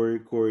lost Corey.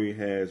 Corey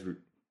has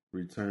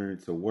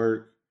returned to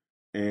work,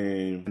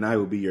 and I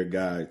will be your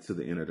guide to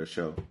the end of the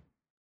show.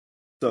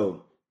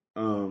 So,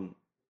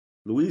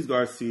 Luis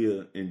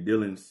Garcia and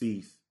Dylan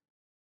Cease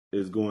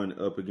is going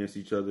up against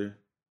each other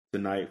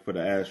tonight for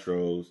the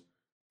Astros,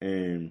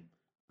 and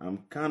I'm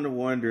kind of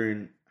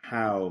wondering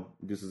how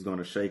this is going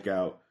to shake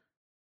out.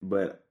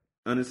 But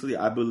honestly,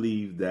 I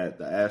believe that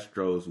the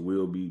Astros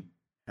will be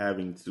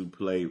having to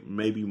play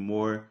maybe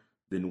more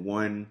than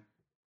one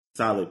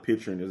solid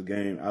pitcher in this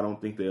game. I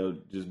don't think they'll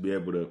just be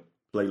able to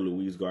play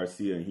Luis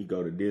Garcia and he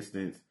go the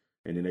distance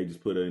and then they just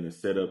put in a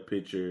setup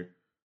pitcher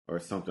or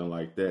something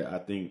like that. I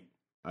think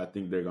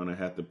they're gonna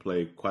have to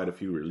play quite a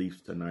few reliefs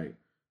tonight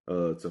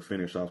to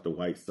finish off the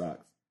White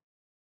Sox.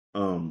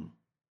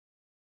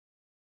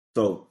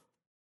 So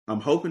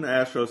I'm hoping the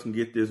Astros can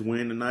get this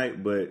win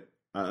tonight, but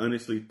I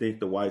honestly think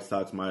the White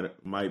Sox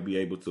might be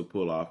able to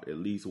pull off at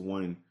least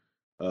one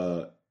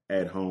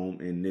at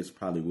home, and this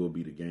probably will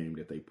be the game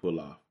that they pull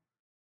off.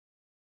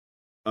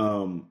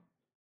 Now,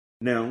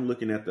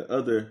 looking at the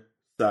other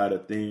side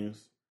of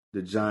things,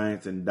 the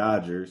Giants and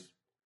Dodgers.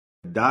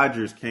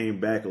 Dodgers came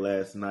back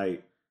last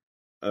night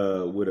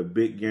with a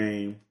big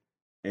game,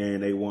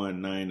 and they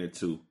won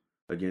 9-2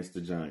 against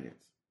the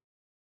Giants.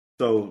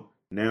 So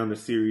now the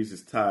series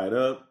is tied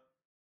up,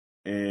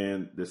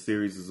 and the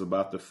series is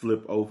about to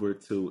flip over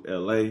to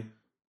LA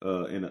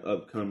in the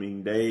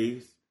upcoming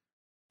days,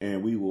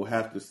 and we will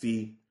have to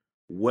see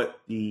what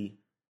the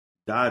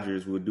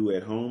Dodgers will do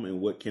at home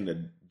and what can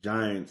the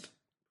Giants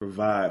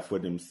provide for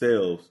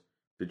themselves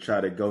to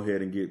try to go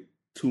ahead and get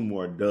 2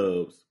 more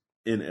dubs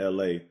in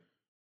LA.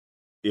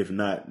 If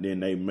not, then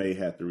they may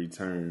have to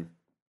return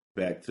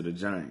back to the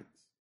Giants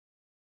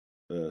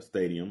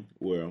stadium,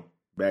 well,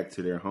 back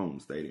to their home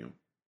stadium.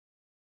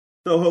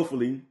 So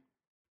hopefully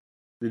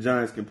the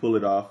Giants can pull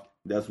it off.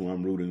 That's what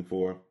I'm rooting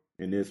for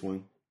in this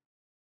one.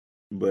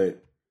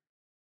 But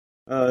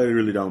it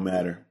really don't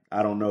matter.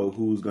 I don't know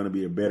who's going to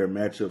be a better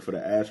matchup for the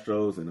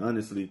Astros. And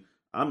honestly,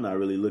 I'm not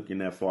really looking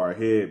that far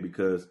ahead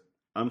because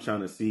I'm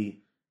trying to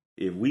see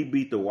if we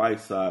beat the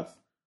White Sox,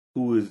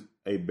 who is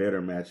a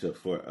better matchup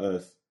for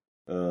us,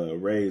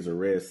 Rays or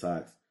Red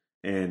Sox.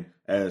 And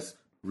as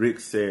Rick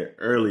said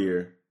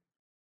earlier,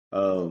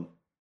 the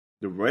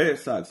Red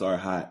Sox are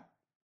hot,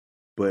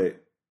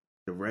 but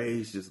the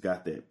Rays just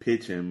got that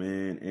pitching,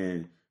 man.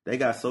 And they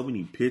got so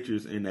many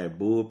pitchers in that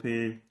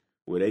bullpen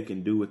where they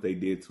can do what they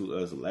did to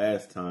us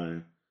last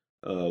time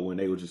when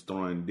they were just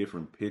throwing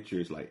different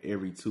pitchers like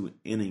every 2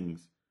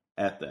 innings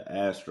at the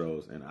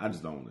Astros. And I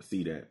just don't want to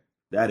see that.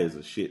 That is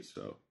a shit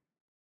show.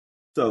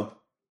 So,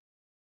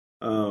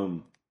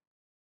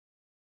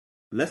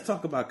 let's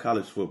talk about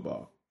college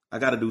football. I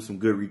got to do some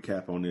good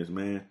recap on this,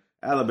 man.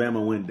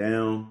 Alabama went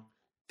down.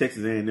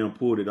 Texas A&M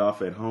pulled it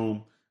off at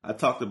home. I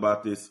talked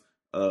about this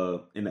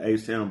in the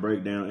H-Town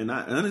breakdown, and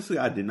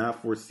I did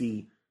not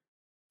foresee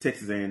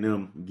Texas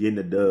A&M getting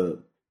a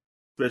dub,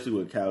 especially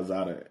with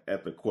Calzada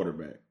at the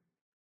quarterback.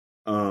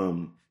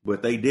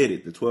 But they did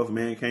it. The 12th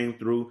man came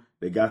through.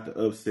 They got the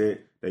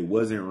upset. They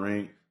wasn't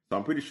ranked. So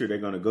I'm pretty sure they're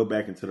going to go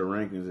back into the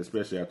rankings,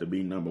 especially after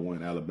being number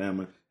 1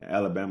 Alabama. And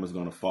Alabama's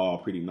going to fall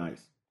pretty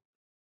nice.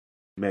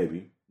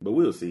 Maybe, but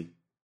we'll see.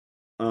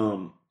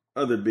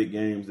 Other big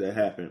games that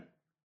happened.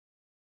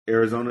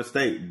 Arizona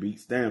State beat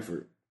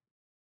Stanford.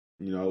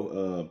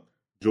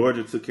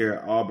 Georgia took care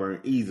of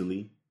Auburn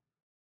easily.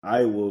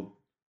 Iowa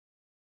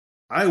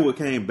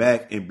came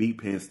back and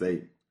beat Penn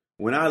State.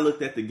 When I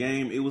looked at the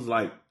game, it was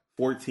like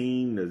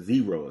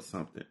 14-0 or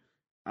something.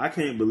 I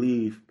can't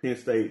believe Penn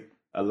State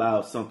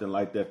allowed something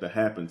like that to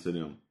happen to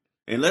them.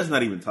 And let's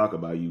not even talk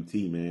about UT,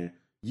 man.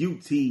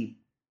 UT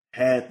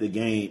had the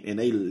game, and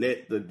they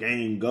let the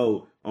game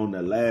go on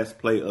the last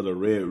play of the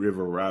Red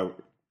River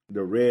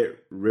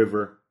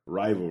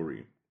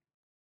rivalry.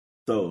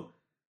 So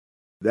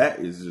that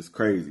is just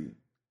crazy,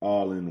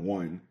 all in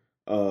one.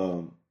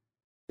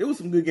 It was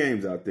some good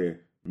games out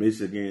there.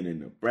 Michigan and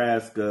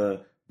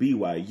Nebraska.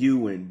 BYU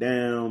went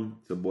down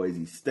to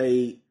Boise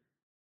State.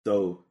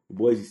 So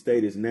Boise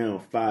State is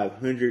now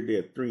 500.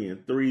 They're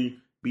 3-3.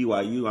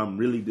 BYU, I'm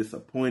really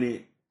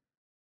disappointed.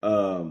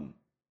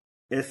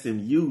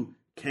 SMU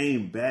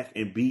came back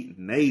and beat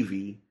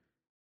Navy,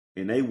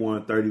 and they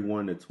won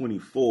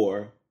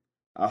 31-24.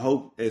 I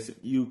hope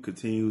SMU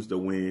continues to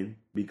win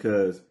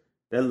because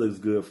that looks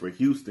good for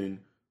Houston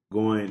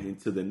going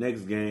into the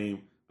next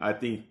game. I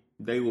think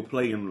they will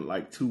play in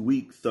like 2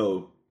 weeks.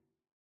 So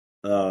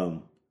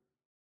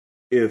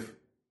if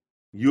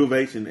U of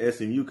H and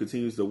SMU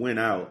continues to win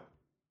out,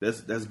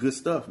 that's good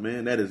stuff,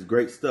 man. That is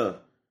great stuff.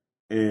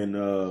 And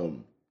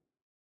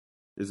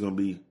it's going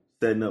to be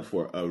setting up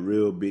for a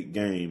real big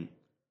game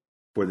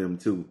for them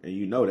too. And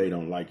you know they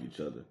don't like each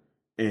other.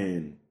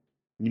 And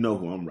you know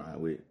who I'm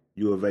riding with.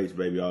 U of H,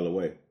 baby, all the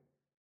way.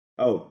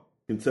 Oh,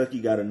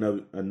 Kentucky got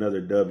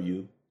another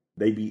W.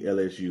 They beat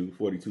LSU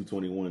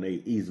 42-21.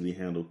 They easily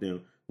handled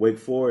them. Wake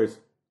Forest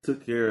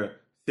took care of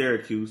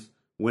Syracuse,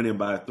 winning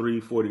by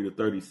 3,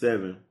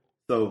 40-37.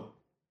 So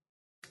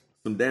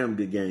some damn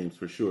good games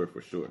for sure.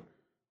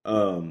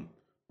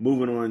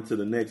 Moving on to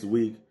the next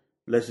week,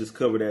 let's just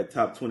cover that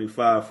top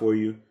 25 for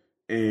you.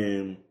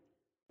 And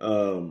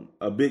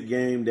a big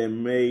game that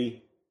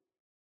may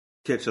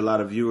catch a lot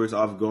of viewers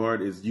off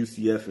guard is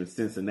UCF and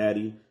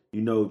Cincinnati.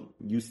 You know,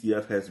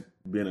 UCF has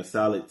been a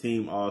solid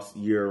team all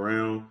year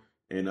round,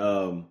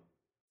 and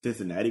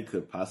Cincinnati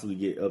could possibly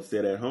get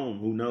upset at home.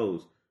 Who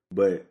knows?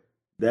 But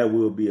that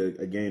will be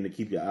a game to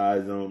keep your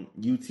eyes on.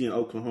 UT and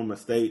Oklahoma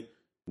State.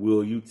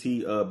 Will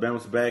UT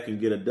bounce back and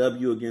get a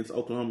W against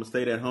Oklahoma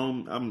State at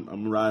home?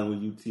 I'm riding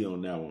with UT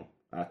on that one.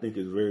 I think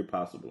it's very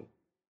possible.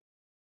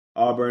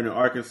 Auburn and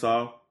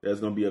Arkansas. That's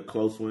going to be a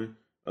close one.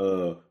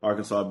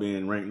 Arkansas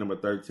being ranked number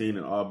 13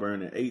 and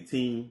Auburn at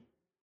 18.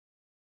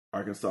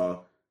 Arkansas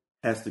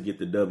has to get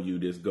the W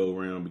this go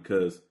round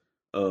because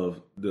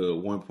of the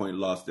 1 point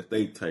loss that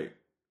they take.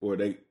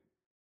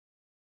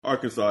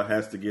 Arkansas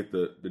has to get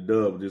the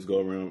dub this go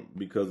around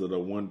because of the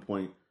 1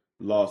 point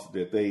loss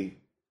that they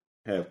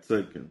have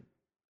taken.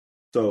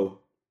 So,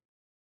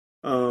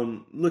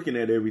 looking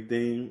at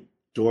everything,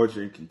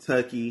 Georgia and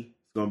Kentucky,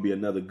 It's going to be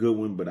another good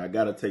one, but I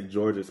got to take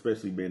Georgia,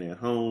 especially being at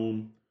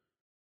home.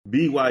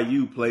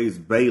 BYU plays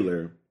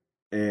Baylor,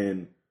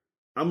 and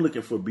I'm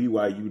looking for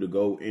BYU to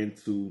go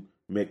into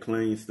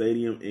McLean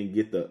Stadium and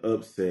get the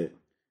upset.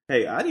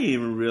 Hey, I didn't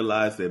even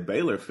realize that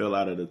Baylor fell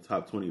out of the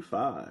top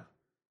 25.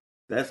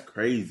 That's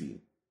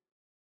crazy.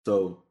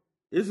 So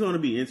it's going to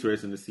be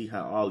interesting to see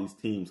how all these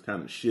teams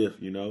kind of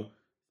shift,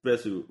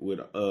 especially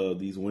with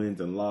these wins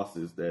and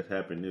losses that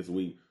happened this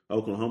week.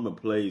 Oklahoma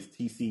plays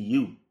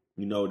TCU.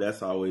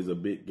 That's always a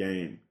big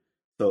game.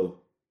 So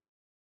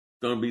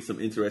going to be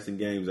some interesting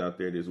games out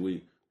there this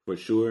week for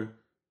sure.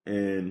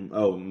 And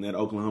that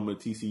Oklahoma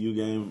TCU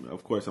game,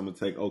 of course, I'm going to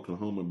take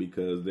Oklahoma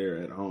because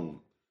they're at home.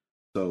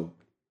 So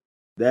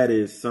that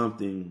is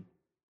something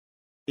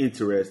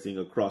interesting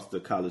across the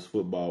college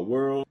football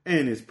world.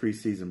 And it's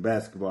preseason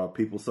basketball,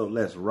 people. So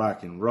let's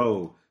rock and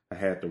roll. I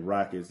had the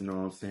Rockets, on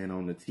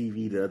the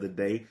TV the other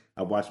day.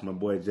 I watched my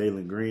boy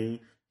Jalen Green.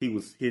 He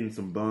was hitting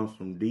some bombs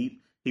from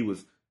deep. He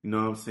was,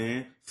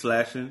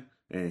 slashing,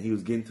 and he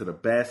was getting to the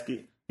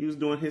basket. He was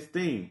doing his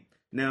thing.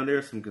 Now, there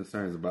are some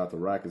concerns about the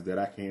Rockets that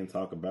I can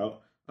talk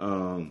about.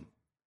 I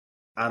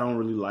don't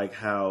really like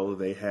how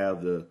they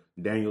have the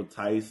Daniel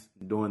Tice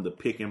doing the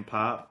pick and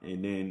pop,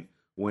 and then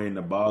when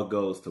the ball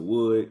goes to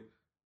Wood,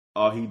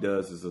 all he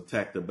does is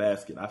attack the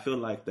basket. I feel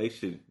like they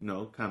should,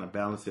 kind of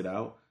balance it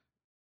out.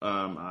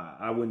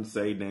 I wouldn't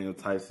say Daniel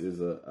Tice is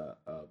a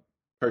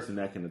person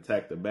that can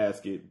attack the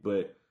basket,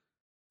 but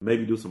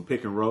maybe do some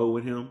pick and roll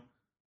with him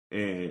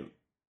and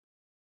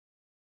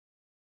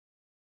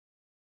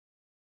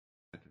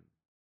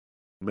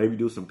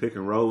do some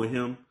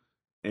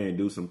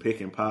pick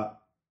and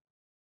pop,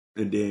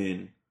 and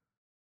then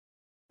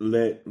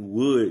let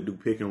Wood do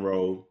pick and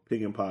roll,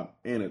 pick and pop,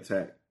 and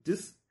attack.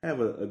 Just have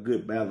a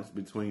good balance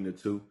between the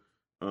two,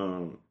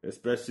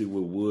 especially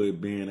with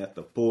Wood being at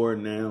the 4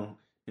 now,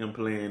 him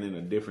playing in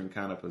a different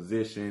kind of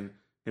position,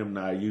 him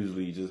not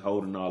usually just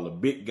holding all the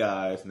big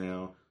guys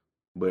now,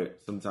 but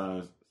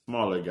sometimes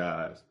smaller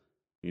guys,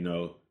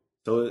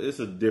 So it's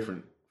a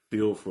different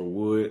feel for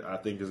Wood. I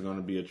think it's going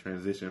to be a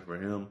transition for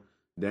him.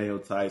 Daniel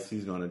Tice,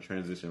 he's going to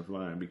transition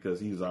flying because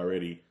he's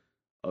already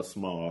a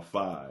small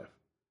 5.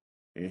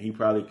 And he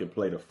probably could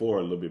play the 4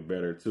 a little bit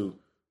better too.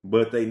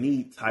 But they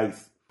need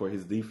Tice for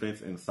his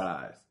defense and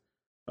size.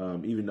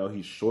 Even though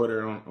he's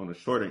shorter on the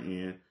shorter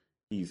end,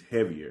 he's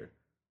heavier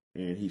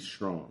and he's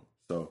strong.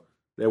 So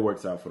that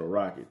works out for the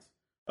Rockets.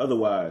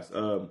 Otherwise,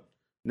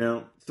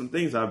 now some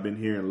things I've been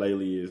hearing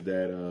lately is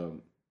that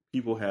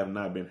people have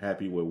not been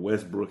happy with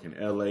Westbrook in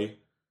LA.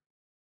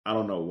 I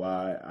don't know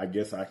why. I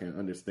guess I can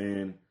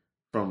understand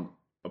from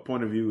a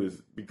point of view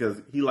is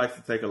because he likes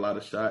to take a lot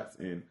of shots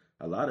and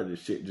a lot of the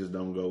shit just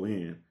don't go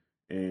in,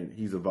 and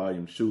he's a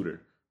volume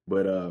shooter.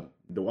 But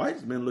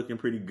Dwight's been looking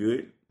pretty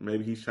good.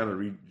 Maybe he's trying to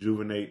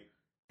rejuvenate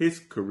his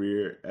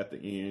career at the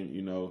end,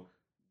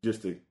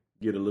 just to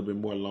get a little bit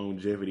more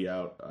longevity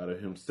out of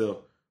himself.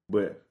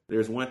 But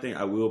there's one thing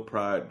I will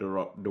pride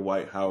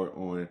Dwight Howard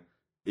on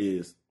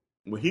is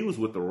when he was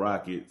with the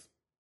Rockets,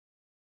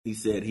 he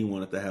said he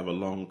wanted to have a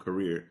long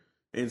career.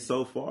 And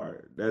so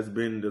far, that's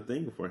been the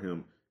thing for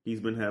him. He's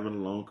been having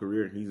a long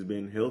career. He's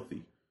been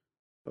healthy.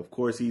 Of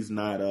course, he's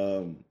not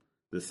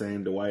the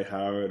same Dwight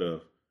Howard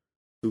of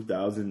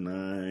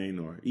 2009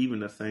 or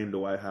even the same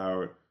Dwight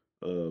Howard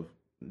of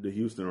the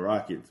Houston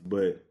Rockets,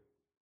 but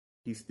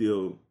he's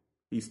still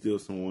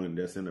someone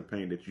that's in the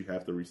paint that you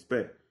have to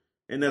respect.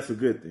 And that's a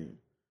good thing,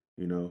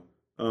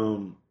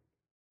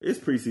 It's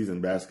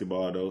preseason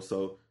basketball, though,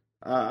 so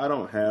I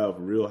don't have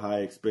real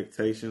high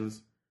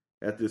expectations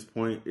at this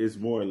point. It's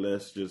more or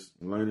less just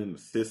learning the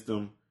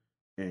system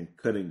and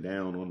cutting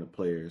down on the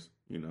players,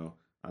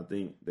 I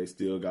think they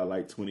still got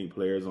like 20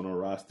 players on a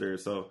roster,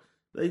 so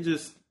they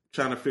just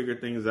trying to figure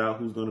things out.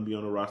 Who's going to be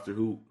on the roster?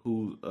 Who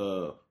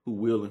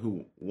will and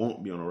who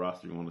won't be on the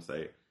roster? You want to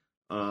say?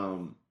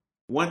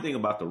 One thing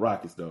about the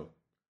Rockets, though,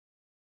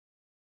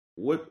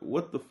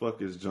 what the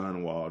fuck is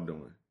John Wall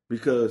doing?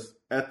 Because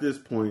at this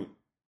point,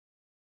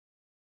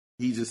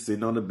 he's just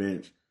sitting on the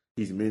bench.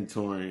 He's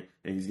mentoring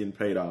and he's getting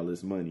paid all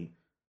this money.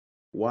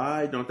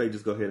 Why don't they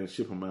just go ahead and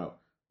ship him out?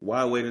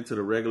 Why wait until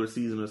the regular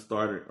season to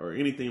start or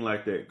anything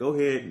like that? Go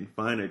ahead and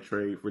find a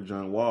trade for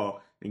John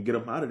Wall and get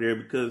him out of there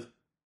because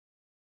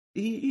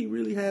he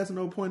really has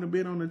no point of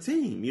being on the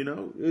team.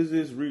 It's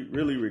just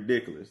really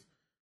ridiculous.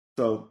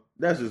 So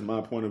that's just my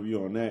point of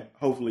view on that.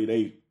 Hopefully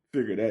they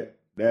figure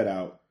that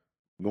out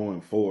going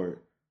forward.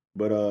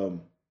 But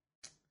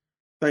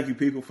thank you,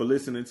 people, for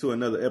listening to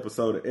another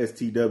episode of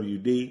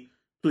STWD.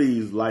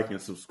 Please like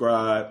and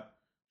subscribe.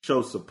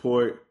 Show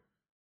support.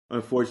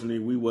 Unfortunately,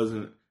 we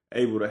wasn't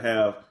able to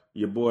have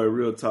your boy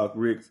Real Talk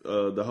Rick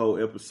the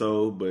whole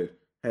episode, but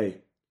hey,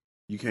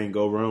 you can't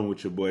go wrong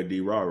with your boy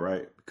D-Raww,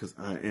 right? Because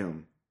I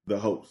am the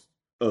host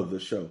of the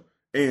show.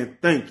 And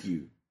thank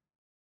you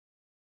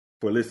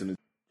for listening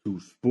to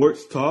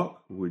Sports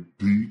Talk with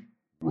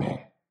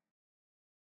D-Raww.